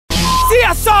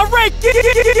Yes, alright, get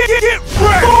ready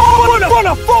for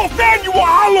the 4th annual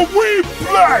Halloween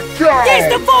Blackout.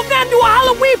 It's the 4th annual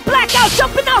Halloween Blackout,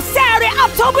 jumping out Saturday,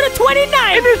 October the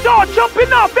 29th. And it's all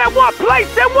jumping off at one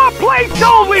place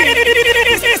only.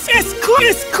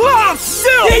 It's Club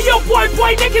Silk. Yeah, your boy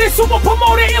Naked and super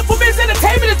promoter Infamous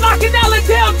Entertainment is locking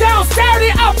Allendale down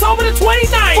Saturday, October the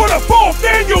 29th. For the 4th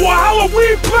annual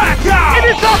Halloween Blackout. And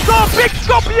it's also a big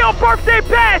Scorpio birthday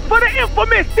bash for the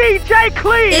infamous DJ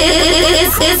Clean.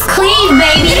 It's clean,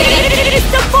 baby. It's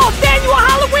the 4th annual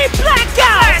Halloween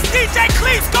Blackout. Yes, DJ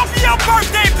Clean Scorpio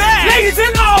birthday bash. Ladies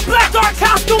in all black dark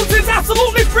costumes is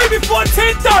absolutely free before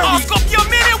 10:30. All Scorpio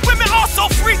men and women also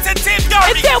free to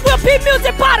 10:30. And there will be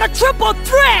music by the Triple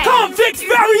Threat. Convict's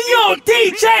very own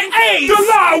DJ Ace. The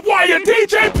Live Wire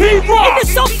DJ P Rock. And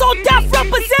the So Deaf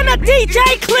representative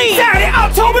DJ Clean. Saturday,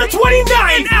 October the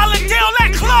 29th. In Allendale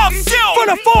at Club Silk. For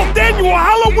the 4th annual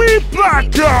Halloween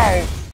Blackout.